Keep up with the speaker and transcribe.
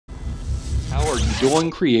How are you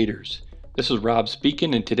doing, creators? This is Rob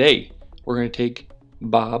speaking, and today we're going to take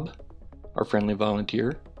Bob, our friendly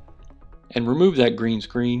volunteer, and remove that green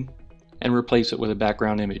screen and replace it with a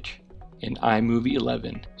background image in iMovie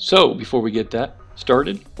 11. So before we get that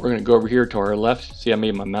started, we're going to go over here to our left. See, I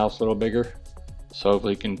made my mouse a little bigger so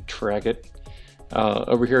hopefully you can track it.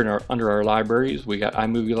 Over here in under our libraries, we got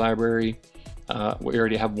iMovie library. We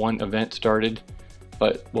already have one event started,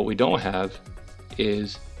 but what we don't have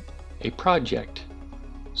is a project.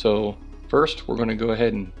 So first we're going to go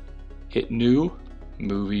ahead and hit new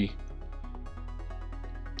movie,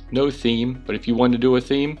 no theme, but if you want to do a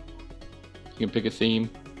theme, you can pick a theme.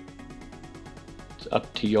 It's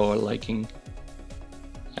up to your liking,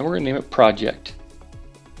 and we're going to name it project.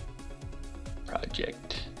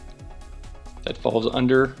 That falls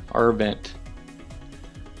under our event.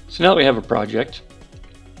 So now that we have a project,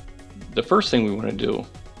 the first thing we want to do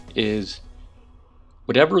is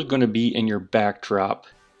whatever is going to be in your backdrop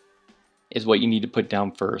is what you need to put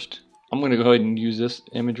down first. I'm going to go ahead and use this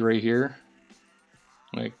image right here.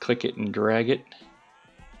 I'm going to click it and drag it.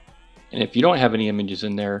 And if you don't have any images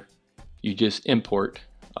in there, you just import.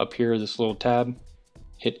 Up here, this little tab,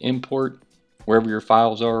 hit import wherever your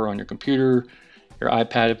files are on your computer, your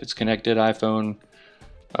iPad if it's connected, iPhone.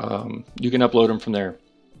 You can upload them from there.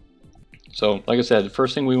 So like I said, the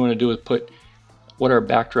first thing we want to do is put what our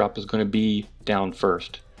backdrop is going to be down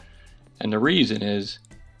first. And the reason is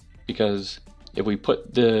because if we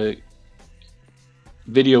put the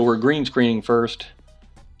video we're green screening first,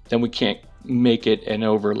 then we can't make it an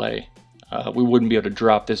overlay. We wouldn't be able to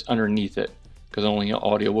drop this underneath it because only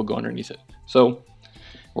audio will go underneath it. So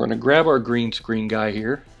we're going to grab our green screen guy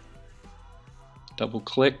here, double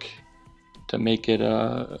click to make it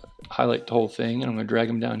highlight the whole thing, and I'm going to drag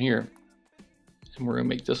him down here. And we're going to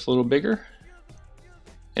make this a little bigger.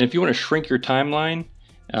 And if you want to shrink your timeline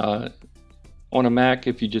on a Mac,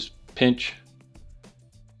 if you just pinch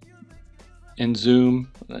and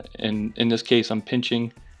zoom, and in this case I'm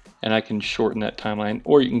pinching, and I can shorten that timeline,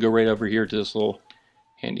 or you can go right over here to this little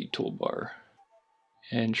handy toolbar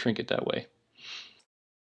and shrink it that way.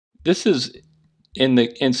 This is in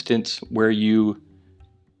the instance where you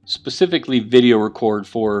specifically video record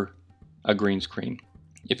for a green screen.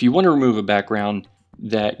 If you want to remove a background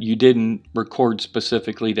that you didn't record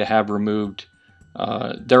specifically to have removed,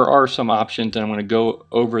 there are some options, and I'm going to go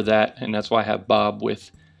over that, and that's why I have Bob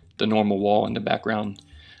with the normal wall in the background.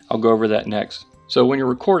 I'll go over that next. So when you're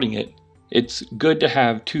recording it, it's good to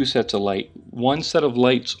have two sets of light. One set of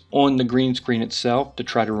lights on the green screen itself to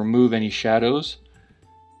try to remove any shadows,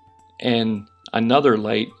 and another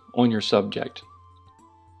light on your subject.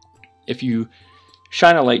 If you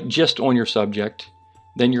shine a light just on your subject,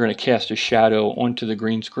 then you're going to cast a shadow onto the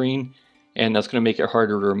green screen, and that's going to make it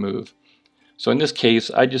harder to remove. So in this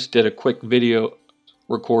case, I just did a quick video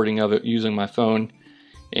recording of it using my phone,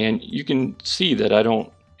 and you can see that I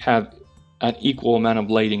don't have an equal amount of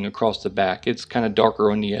lighting across the back. It's kind of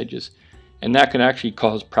darker on the edges, and that can actually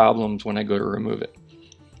cause problems when I go to remove it.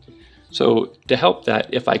 So to help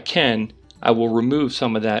that, if I can, I will remove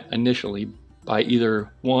some of that initially by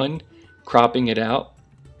either one, cropping it out.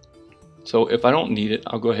 So if I don't need it,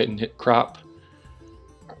 I'll go ahead and hit crop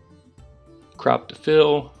to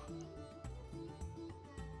fill,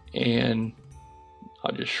 and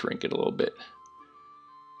I'll just shrink it a little bit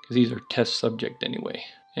because these are test subject anyway,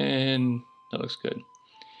 and that looks good.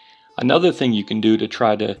 Another thing you can do to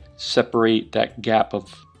try to separate that gap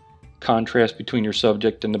of contrast between your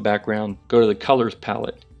subject and the background, go to the colors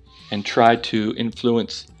palette and try to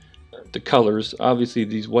influence the colors. Obviously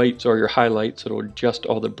these whites are your highlights, so it'll adjust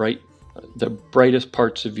all the brightest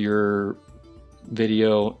parts of your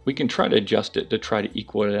video. We can try to adjust it to try to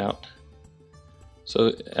equal it out.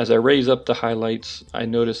 So as I raise up the highlights, I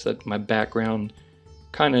notice that my background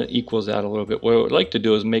kind of equals out a little bit. What I would like to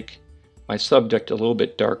do is make my subject a little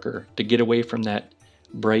bit darker to get away from that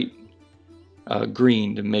bright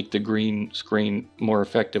green, to make the green screen more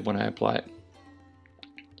effective when I apply it.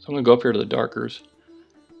 So I'm going to go up here to the darkers.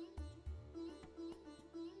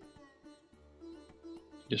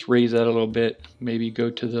 Just raise that a little bit, maybe go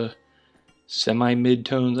to the semi-mid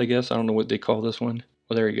tones, I guess. I don't know what they call this one.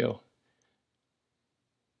 Well, there you go.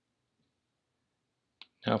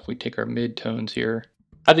 Now if we take our mid tones here,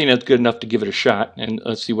 I think that's good enough to give it a shot, and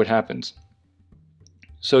let's see what happens.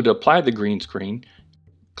 So to apply the green screen,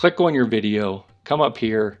 click on your video, come up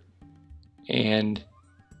here, and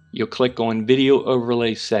you'll click on Video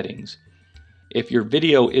Overlay Settings. If your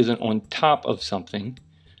video isn't on top of something,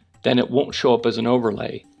 then it won't show up as an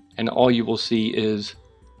overlay, and all you will see is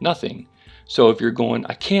nothing. So if you're going,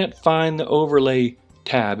 I can't find the overlay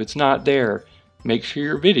tab, it's not there, make sure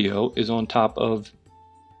your video is on top of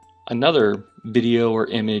another video or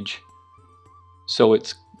image so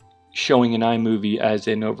it's showing in iMovie as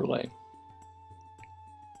an overlay.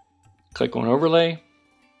 Click on overlay,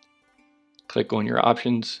 click on your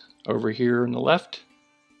options over here on the left,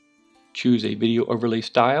 choose a video overlay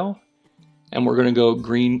style, and we're going to go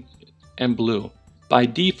green and blue. By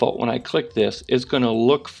default, when I click this, it's going to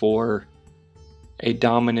look for a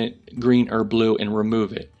dominant green or blue and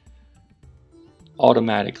remove it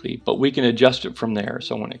automatically, but we can adjust it from there.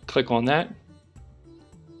 So I'm going to click on that,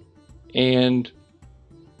 and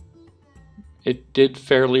it did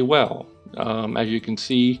fairly well. As you can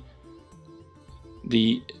see,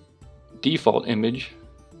 the default image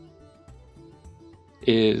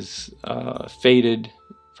is faded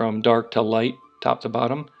from dark to light, top to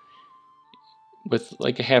bottom, with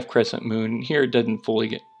like a half crescent moon. Here it doesn't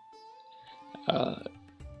fully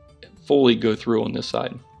go through on this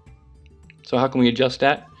side. So how can we adjust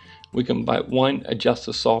that? We can, by one, adjust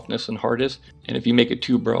the softness and hardness, and if you make it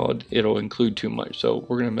too broad, it'll include too much. So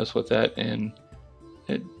we're going to mess with that, and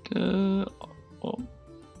it well,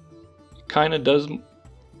 it kind of does.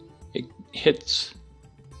 It hits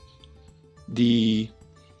the.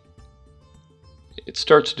 It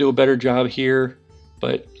starts to do a better job here,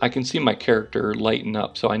 but I can see my character lighten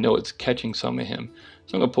up, so I know it's catching some of him.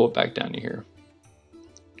 So I'm going to pull it back down to here.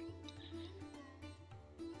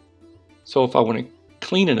 So if I want to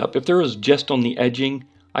clean it up, if there was just on the edging,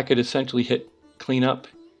 I could essentially hit clean up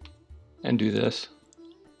and do this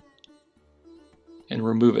and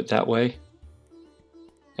remove it that way.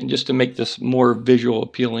 And just to make this more visual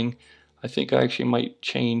appealing, I think I actually might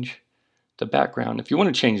change the background. If you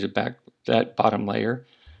want to change that bottom layer,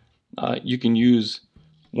 you can use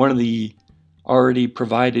one of the already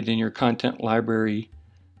provided in your content library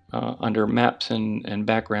under maps and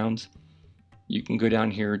backgrounds. You can go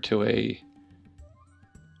down here to a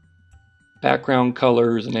background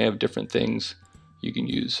colors, and they have different things you can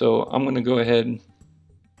use. So I'm going to go ahead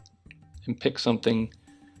and pick something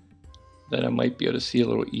that I might be able to see a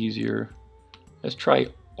little easier. Let's try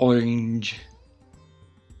orange.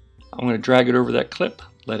 I'm going to drag it over that clip,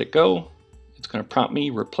 let it go. It's going to prompt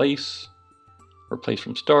me replace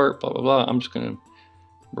from start, blah blah blah. I'm just going to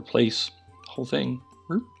replace the whole thing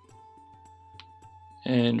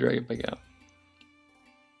and drag it back out.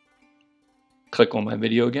 Click on my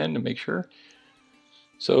video again to make sure.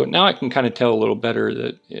 So now I can kind of tell a little better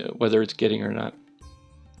that whether it's getting or not.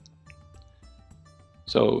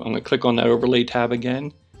 So I'm going to click on that overlay tab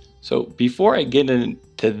again. So before I get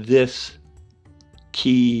into this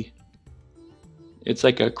key, it's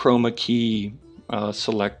like a chroma key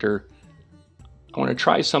selector. I want to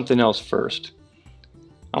try something else first.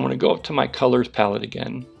 I want to go up to my colors palette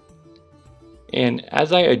again. And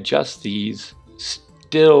as I adjust these,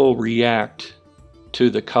 still react to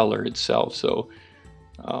the color itself. So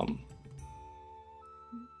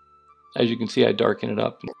as you can see, I darken it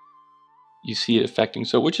up. You see it affecting,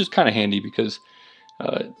 so which is kind of handy because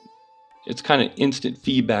it's kind of instant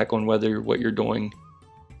feedback on whether what you're doing.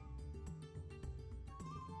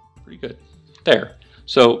 Pretty good. There.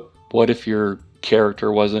 So what if your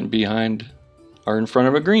character wasn't behind or in front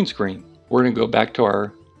of a green screen? We're going to go back to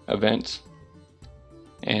our events,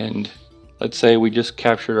 and let's say we just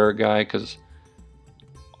captured our guy because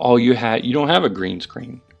you don't have a green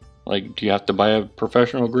screen. Like, do you have to buy a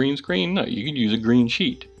professional green screen? No, you can use a green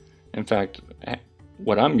sheet. In fact,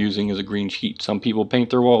 what I'm using is a green sheet. Some people paint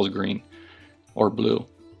their walls green or blue.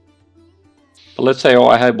 But let's say all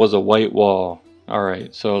I had was a white wall.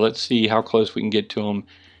 Alright, so let's see how close we can get to them.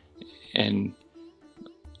 And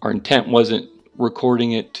our intent wasn't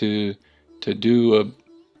recording it to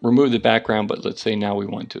remove the background, but let's say now we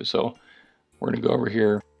want to. So we're going to go over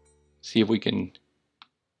here, see if we can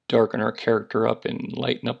darken our character up and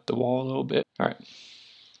lighten up the wall a little bit. Alright,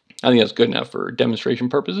 I think that's good enough for demonstration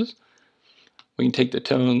purposes. We can take the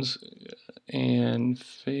tones and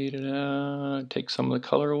fade it out, take some of the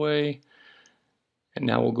color away, and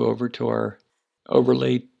now we'll go over to our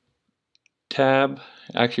overlay tab.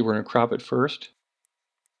 Actually, we're going to crop it first.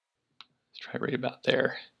 Let's try right about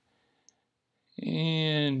there.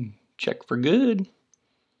 And check for good.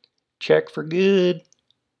 Check for good.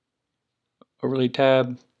 Overlay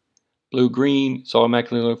tab, blue, green. So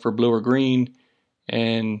automatically look for blue or green.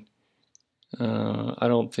 And I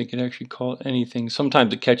don't think it actually called anything.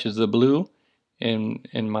 Sometimes it catches the blue in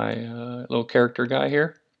my little character guy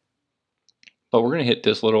here. But we're going to hit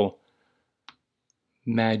this little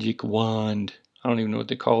magic wand. I don't even know what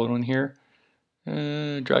they call it on here.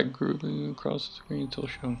 Drag group across the screen until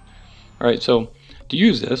shown. Alright, so to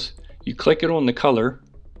use this, you click it on the color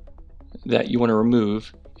that you want to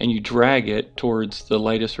remove, and you drag it towards the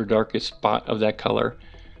lightest or darkest spot of that color.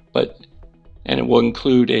 And it will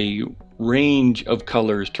include a range of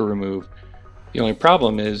colors to remove. The only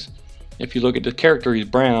problem is, if you look at the character, he's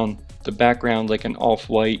brown, the background like an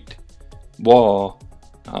off-white wall,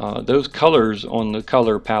 those colors on the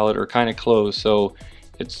color palette are kind of close, so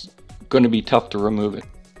it's going to be tough to remove it.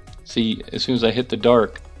 See, as soon as I hit the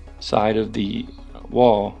dark side of the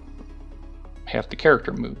wall, half the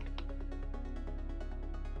character moved.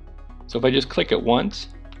 So if I just click it once,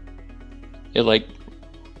 it like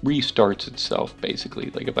restarts itself basically,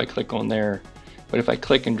 like if I click on there. But if I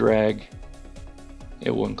click and drag,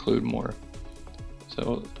 it will include more.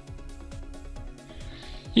 So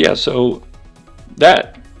yeah, so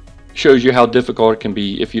that shows you how difficult it can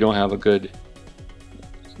be if you don't have a good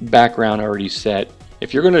background already set.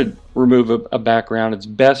 If you're going to remove a background, it's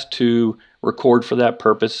best to record for that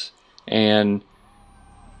purpose and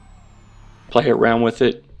play around with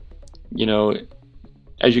it. You know,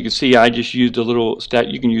 as you can see, I just used a little stat.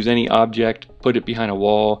 You can use any object, put it behind a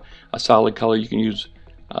wall, a solid color. You can use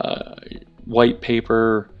white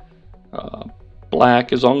paper,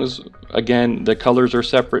 black, as long as, again, the colors are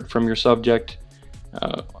separate from your subject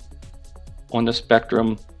on the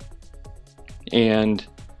spectrum, and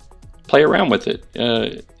play around with it.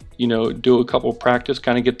 You know, do a couple practice,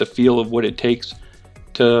 kind of get the feel of what it takes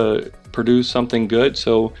to produce something good.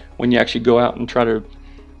 So when you actually go out and try to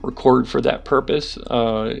record for that purpose,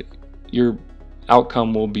 your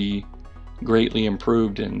outcome will be greatly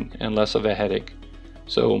improved and less of a headache.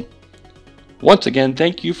 So once again,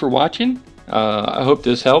 thank you for watching. I hope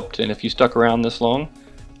this helped, and if you stuck around this long,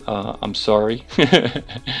 I'm sorry.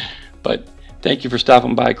 But thank you for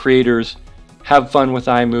stopping by, creators. Have fun with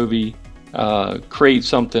iMovie. Create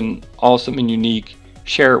something awesome and unique.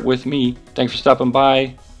 Share it with me. Thanks for stopping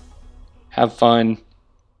by. Have fun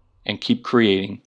and keep creating.